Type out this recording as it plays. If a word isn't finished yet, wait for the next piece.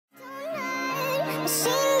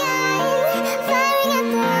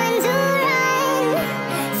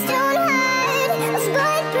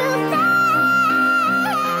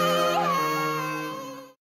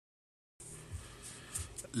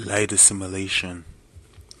Light assimilation,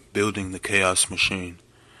 building the chaos machine,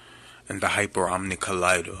 and the hyper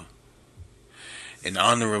OmniCollider. In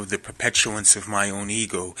honor of the perpetuance of my own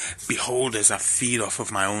ego, behold as I feed off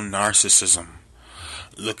of my own narcissism.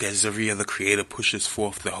 Look as every other creator pushes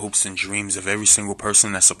forth the hopes and dreams of every single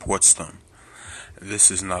person that supports them.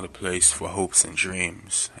 This is not a place for hopes and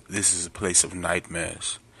dreams. This is a place of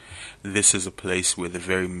nightmares. This is a place where the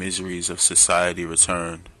very miseries of society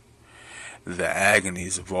return. The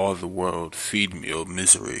agonies of all the world feed me, O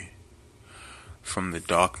misery. From the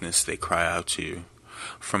darkness they cry out to you.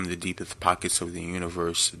 From the deepest pockets of the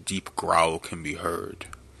universe, a deep growl can be heard.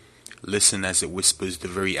 Listen as it whispers the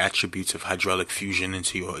very attributes of hydraulic fusion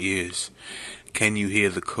into your ears. Can you hear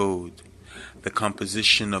the code? The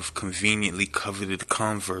composition of conveniently coveted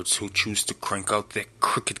converts who choose to crank out their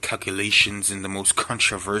crooked calculations in the most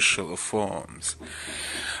controversial of forms.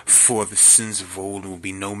 For the sins of old will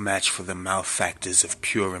be no match for the malefactors of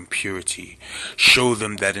pure impurity. Show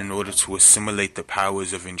them that in order to assimilate the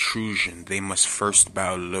powers of intrusion, they must first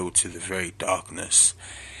bow low to the very darkness.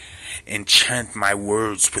 Enchant my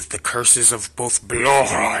words with the curses of both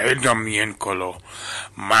Blora and Amienkolo.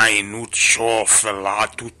 Mainut sho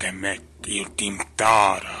felatu temet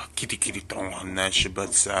timtara.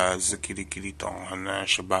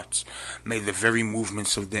 May the very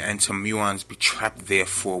movements of the antimuons be trapped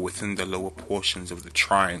therefore within the lower portions of the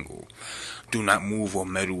triangle. Do not move or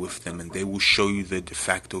meddle with them, and they will show you the de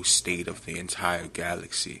facto state of the entire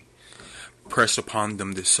galaxy. Press upon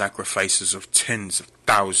them the sacrifices of tens of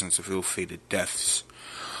thousands of ill-fated deaths.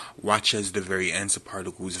 Watch as the very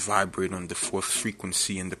antiparticles vibrate on the fourth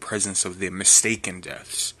frequency in the presence of their mistaken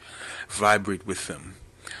deaths. Vibrate with them.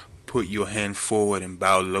 Put your hand forward and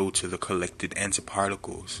bow low to the collected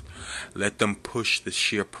antiparticles. Let them push the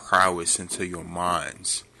sheer prowess into your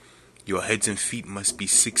minds. Your heads and feet must be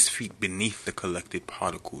 6 feet beneath the collected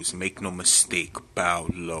particles. Make no mistake, bow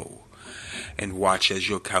low. And watch as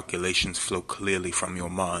your calculations flow clearly from your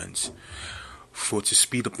minds. For to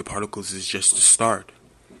speed up the particles is just to start.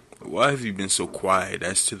 Why have you been so quiet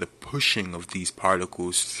as to the pushing of these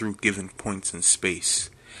particles through given points in space?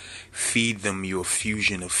 Feed them your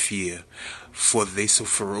fusion of fear, for they so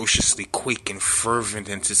ferociously quake in fervent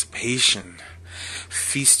anticipation.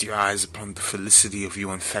 Feast your eyes upon the felicity of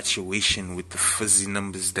your infatuation with the fuzzy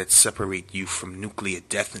numbers that separate you from nuclear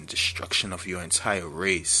death and destruction of your entire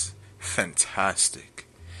race. Fantastic.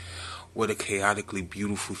 What a chaotically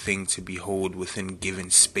beautiful thing to behold within given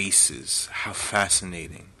spaces. How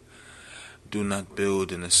fascinating. Do not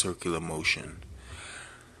build in a circular motion.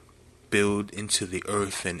 Build into the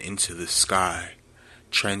earth and into the sky.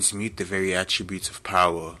 Transmute the very attributes of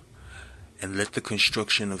power. And let the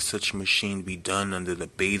construction of such machine be done under the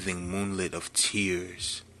bathing moonlit of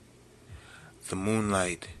tears. The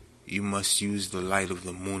moonlight, you must use the light of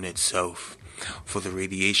the moon itself. For the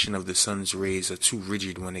radiation of the sun's rays are too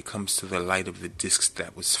rigid when it comes to the light of the discs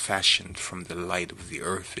that was fashioned from the light of the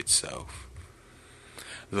earth itself.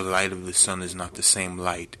 The light of the sun is not the same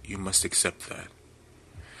light, you must accept that.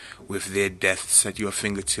 With their deaths at your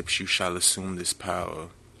fingertips you shall assume this power.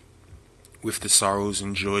 With the sorrows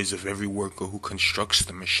and joys of every worker who constructs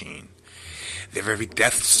the machine. Their very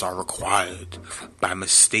deaths are required, by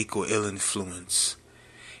mistake or ill influence.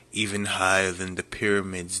 Even higher than the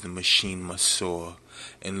pyramids the machine must soar,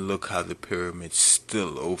 and look how the pyramids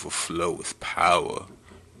still overflow with power.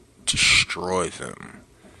 Destroy them.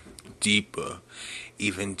 Deeper,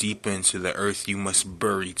 even deeper into the earth you must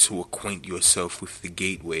bury to acquaint yourself with the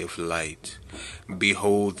gateway of light.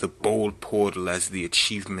 Behold the bold portal as the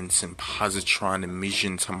achievements in positron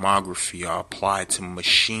emission tomography are applied to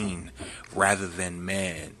machine rather than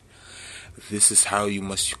man. This is how you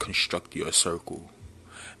must construct your circle.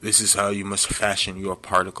 This is how you must fashion your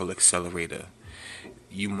particle accelerator.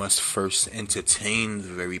 You must first entertain the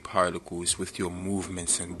very particles with your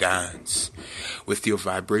movements and dance. With your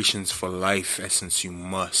vibrations for life essence you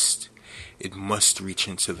must. It must reach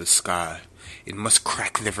into the sky. It must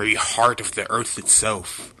crack the very heart of the earth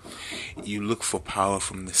itself. You look for power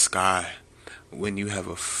from the sky. When you have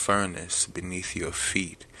a furnace beneath your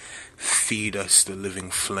feet, feed us the living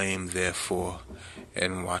flame therefore,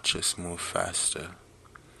 and watch us move faster.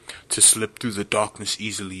 To slip through the darkness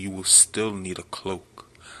easily you will still need a cloak,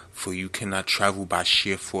 for you cannot travel by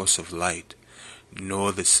sheer force of light,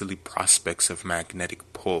 nor the silly prospects of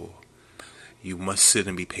magnetic pull. You must sit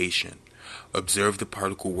and be patient. Observe the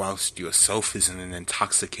particle whilst yourself is in an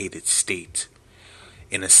intoxicated state,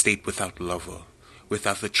 in a state without lover,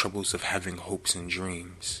 without the troubles of having hopes and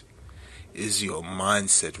dreams? Is your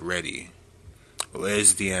mindset ready? Or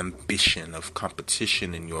is the ambition of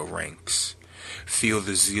competition in your ranks? Feel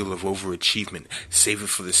the zeal of overachievement. Save it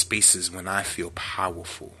for the spaces when I feel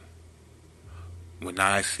powerful. When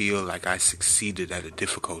I feel like I succeeded at a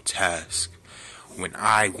difficult task. When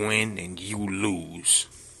I win and you lose.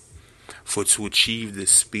 For to achieve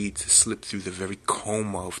this speed, to slip through the very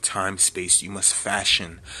coma of time-space, you must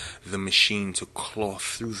fashion the machine to claw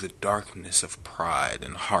through the darkness of pride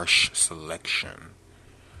and harsh selection.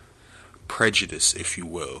 Prejudice, if you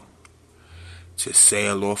will. To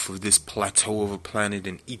sail off of this plateau of a planet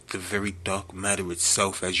and eat the very dark matter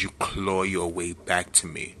itself as you claw your way back to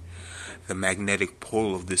me. The magnetic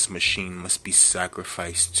pull of this machine must be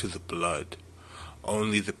sacrificed to the blood.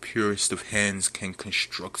 Only the purest of hands can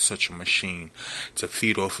construct such a machine to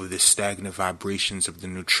feed off of the stagnant vibrations of the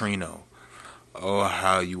neutrino. Oh,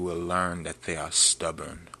 how you will learn that they are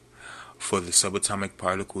stubborn. For the subatomic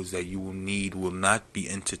particles that you will need will not be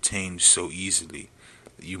entertained so easily.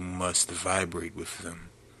 You must vibrate with them.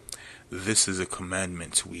 This is a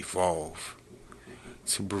commandment to evolve.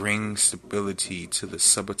 To bring stability to the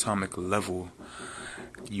subatomic level,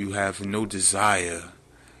 you have no desire.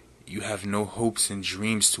 You have no hopes and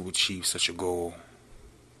dreams to achieve such a goal.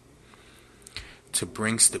 To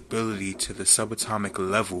bring stability to the subatomic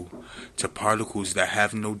level, to particles that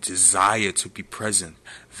have no desire to be present,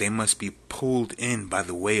 they must be pulled in by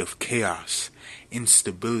the way of chaos.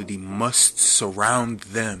 Instability must surround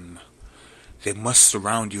them. They must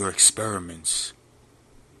surround your experiments.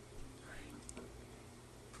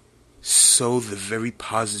 Sew the very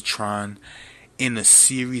positron in a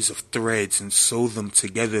series of threads and sew them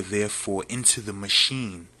together, therefore, into the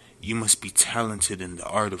machine. You must be talented in the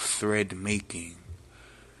art of thread making.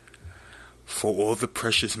 For all the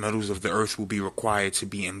precious metals of the earth will be required to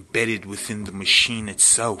be embedded within the machine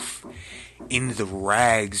itself. In the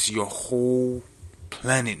rags, your whole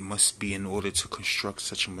planet must be in order to construct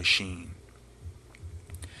such a machine.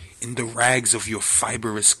 In the rags of your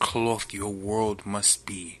fibrous cloth, your world must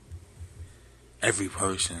be. Every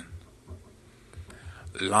person.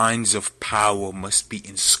 Lines of power must be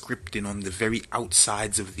inscripted on the very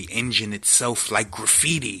outsides of the engine itself like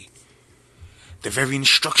graffiti. The very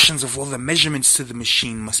instructions of all the measurements to the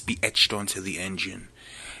machine must be etched onto the engine.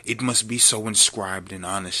 It must be so inscribed in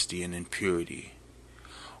honesty and in purity.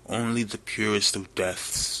 Only the purest of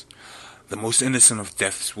deaths, the most innocent of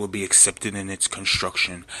deaths, will be accepted in its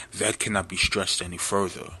construction. That cannot be stressed any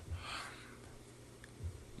further.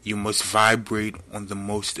 You must vibrate on the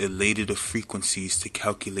most elated of frequencies to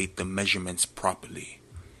calculate the measurements properly.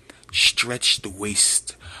 Stretch the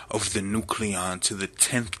waist of the nucleon to the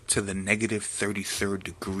 10th to the negative 33rd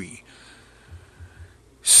degree.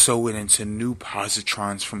 Sew it into new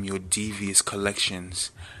positrons from your devious collections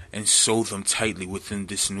and sew them tightly within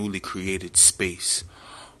this newly created space.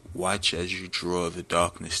 Watch as you draw the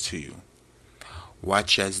darkness to you.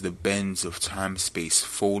 Watch as the bends of time-space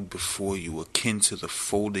fold before you, akin to the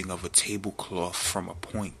folding of a tablecloth from a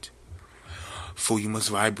point. For you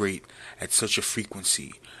must vibrate at such a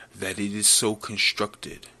frequency that it is so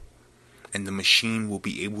constructed, and the machine will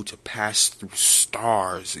be able to pass through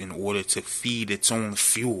stars in order to feed its own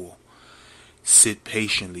fuel. Sit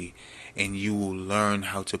patiently, and you will learn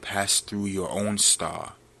how to pass through your own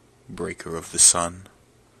star, breaker of the sun.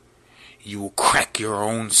 You will crack your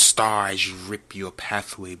own star as you rip your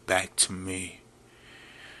pathway back to me.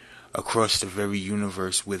 Across the very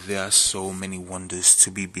universe where there are so many wonders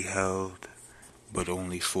to be beheld, but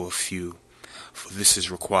only for a few, for this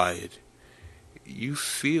is required. You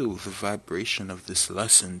feel the vibration of this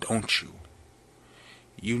lesson, don't you?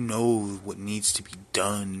 You know what needs to be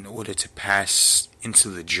done in order to pass into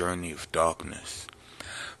the journey of darkness.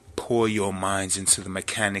 Pour your minds into the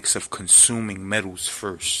mechanics of consuming metals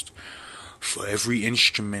first. For every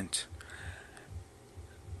instrument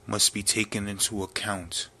must be taken into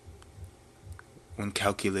account when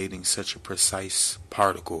calculating such a precise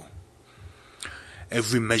particle.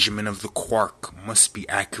 Every measurement of the quark must be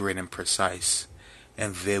accurate and precise,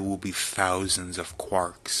 and there will be thousands of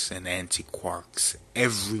quarks and anti-quarks.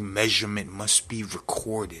 Every measurement must be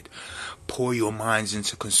recorded. Pour your minds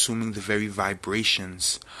into consuming the very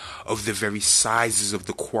vibrations of the very sizes of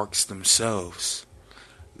the quarks themselves.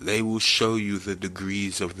 They will show you the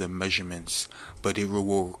degrees of the measurements, but it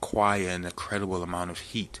will require an incredible amount of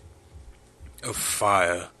heat, of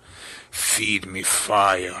fire. Feed me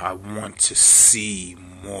fire. I want to see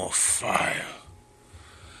more fire.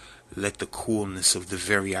 Let the coolness of the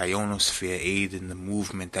very ionosphere aid in the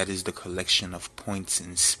movement that is the collection of points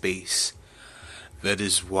in space. That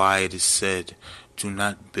is why it is said, Do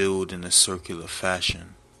not build in a circular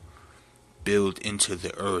fashion. Build into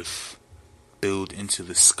the earth. Build into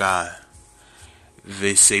the sky.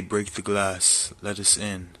 They say break the glass, let us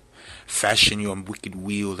in. Fashion your wicked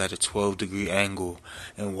wheel at a 12-degree angle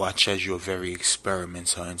and watch as your very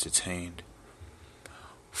experiments are entertained.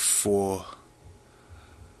 For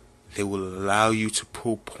they will allow you to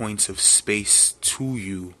pull points of space to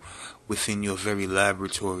you within your very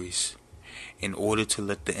laboratories. In order to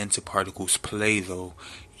let the antiparticles play, though,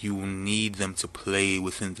 you will need them to play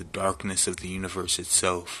within the darkness of the universe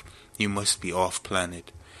itself. You must be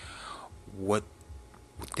off-planet. What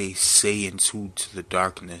they say into the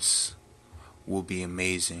darkness will be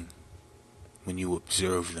amazing when you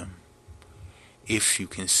observe them. If you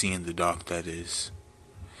can see in the dark, that is.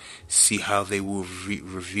 See how they will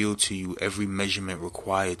reveal to you every measurement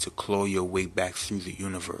required to claw your way back through the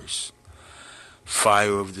universe.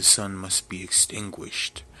 Fire of the sun must be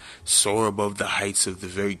extinguished. Soar above the heights of the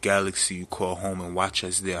very galaxy you call home and watch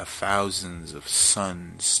as there are thousands of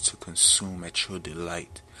suns to consume at your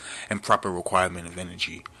delight and proper requirement of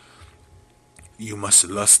energy. You must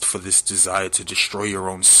lust for this desire to destroy your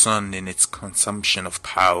own sun in its consumption of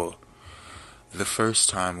power. The first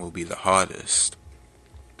time will be the hardest.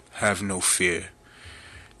 Have no fear.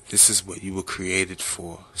 This is what you were created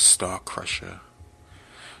for, Star Crusher.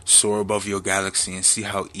 Soar above your galaxy and see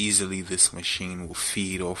how easily this machine will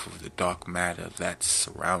feed off of the dark matter that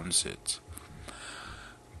surrounds it.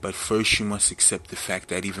 But first you must accept the fact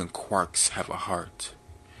that even quarks have a heart.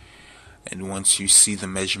 And once you see the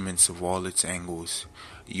measurements of all its angles,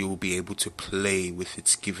 you will be able to play with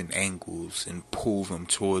its given angles and pull them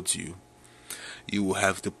towards you. You will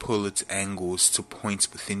have to pull its angles to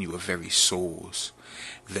points within your very souls.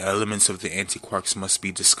 The elements of the antiquarks must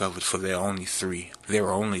be discovered, for there are only three. There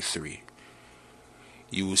are only three.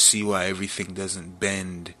 You will see why everything doesn't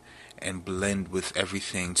bend and blend with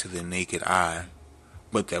everything to the naked eye,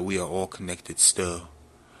 but that we are all connected still.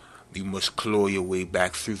 You must claw your way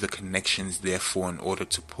back through the connections, therefore, in order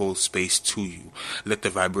to pull space to you. Let the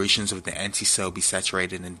vibrations of the anti-cell be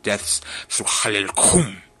saturated in depths through Halil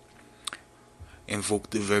Kum. Invoke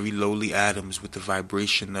the very lowly atoms with the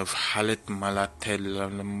vibration of Halit Malatet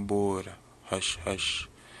Alambor. Hush, hush.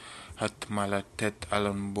 Hat Malatet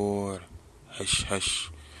Alambor. Hush,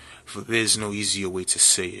 hush. For there is no easier way to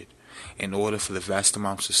say it. In order for the vast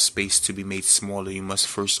amounts of space to be made smaller, you must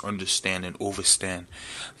first understand and overstand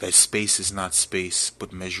that space is not space,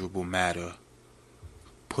 but measurable matter.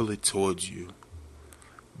 Pull it towards you.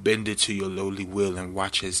 Bend it to your lowly will and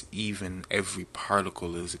watch as even every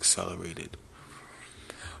particle is accelerated.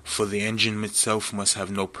 For the engine itself must have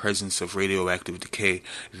no presence of radioactive decay,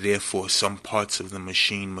 therefore some parts of the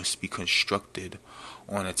machine must be constructed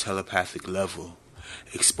on a telepathic level.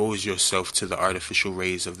 Expose yourself to the artificial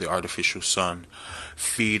rays of the artificial sun.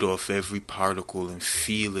 Feed off every particle and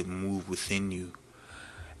feel it move within you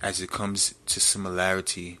as it comes to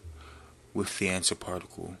similarity with the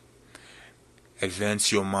antiparticle.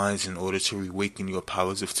 Advance your minds in order to reawaken your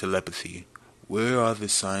powers of telepathy. Where are the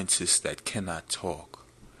scientists that cannot talk?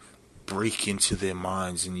 Break into their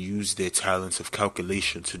minds and use their talents of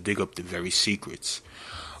calculation to dig up the very secrets.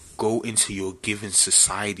 Go into your given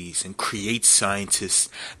societies and create scientists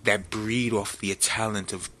that breed off the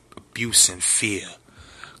talent of abuse and fear.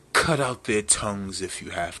 Cut out their tongues if you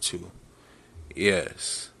have to.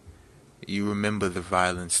 Yes, you remember the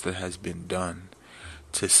violence that has been done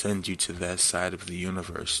to send you to that side of the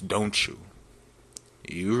universe, don't you?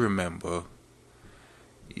 You remember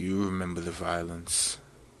the violence.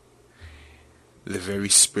 The very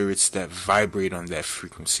spirits that vibrate on that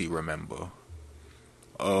frequency remember.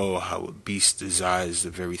 Oh, how a beast desires the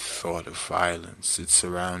very thought of violence. It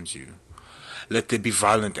surrounds you. Let there be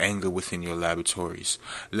violent anger within your laboratories.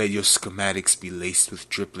 Let your schematics be laced with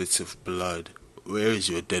driplets of blood. Where is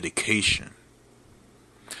your dedication?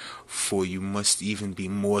 For you must even be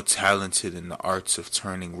more talented in the arts of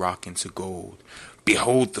turning rock into gold.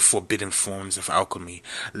 Behold the forbidden forms of alchemy.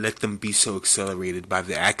 Let them be so accelerated by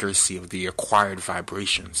the accuracy of the acquired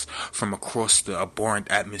vibrations. From across the abhorrent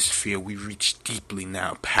atmosphere we reach deeply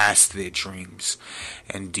now, past their dreams,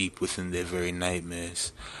 and deep within their very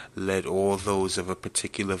nightmares. Let all those of a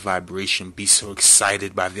particular vibration be so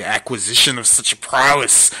excited by the acquisition of such a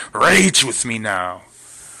prowess. Rage with me now.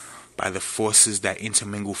 By the forces that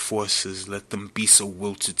intermingle forces, let them be so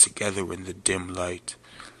wilted together in the dim light.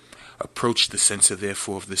 Approach the center,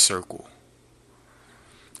 therefore, of the circle.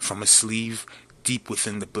 From a sleeve deep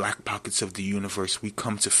within the black pockets of the universe, we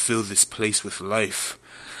come to fill this place with life.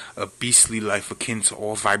 A beastly life akin to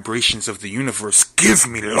all vibrations of the universe. Give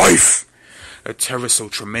me life! A terror so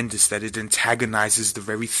tremendous that it antagonizes the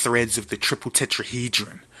very threads of the triple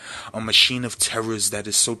tetrahedron. A machine of terrors that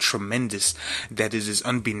is so tremendous that it is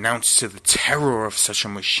unbeknownst to the terror of such a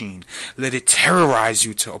machine. Let it terrorize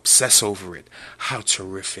you to obsess over it. How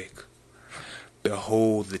terrific.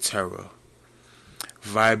 Behold the terror.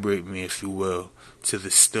 Vibrate me, if you will, to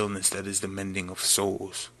the stillness that is the mending of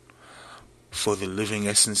souls. For the living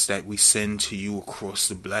essence that we send to you across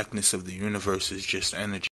the blackness of the universe is just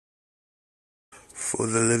energy. For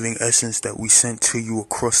the living essence that we sent to you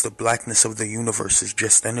across the blackness of the universe is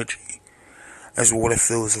just energy. As water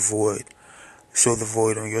fills a void, so the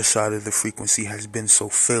void on your side of the frequency has been so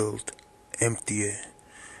filled. Empty it,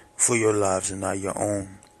 for your lives are not your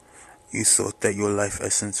own. You thought that your life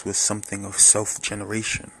essence was something of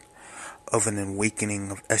self-generation, of an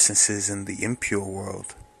awakening of essences in the impure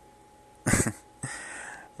world.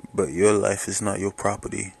 But your life is not your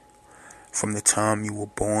property. From the time you were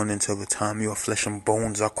born until the time your flesh and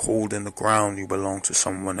bones are cold in the ground, you belong to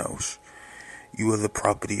someone else. You are the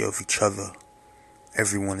property of each other.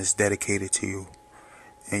 Everyone is dedicated to you,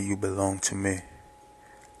 and you belong to me.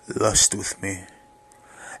 Lust with me,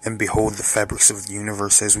 and behold the fabrics of the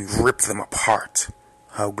universe as we rip them apart.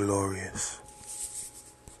 How glorious.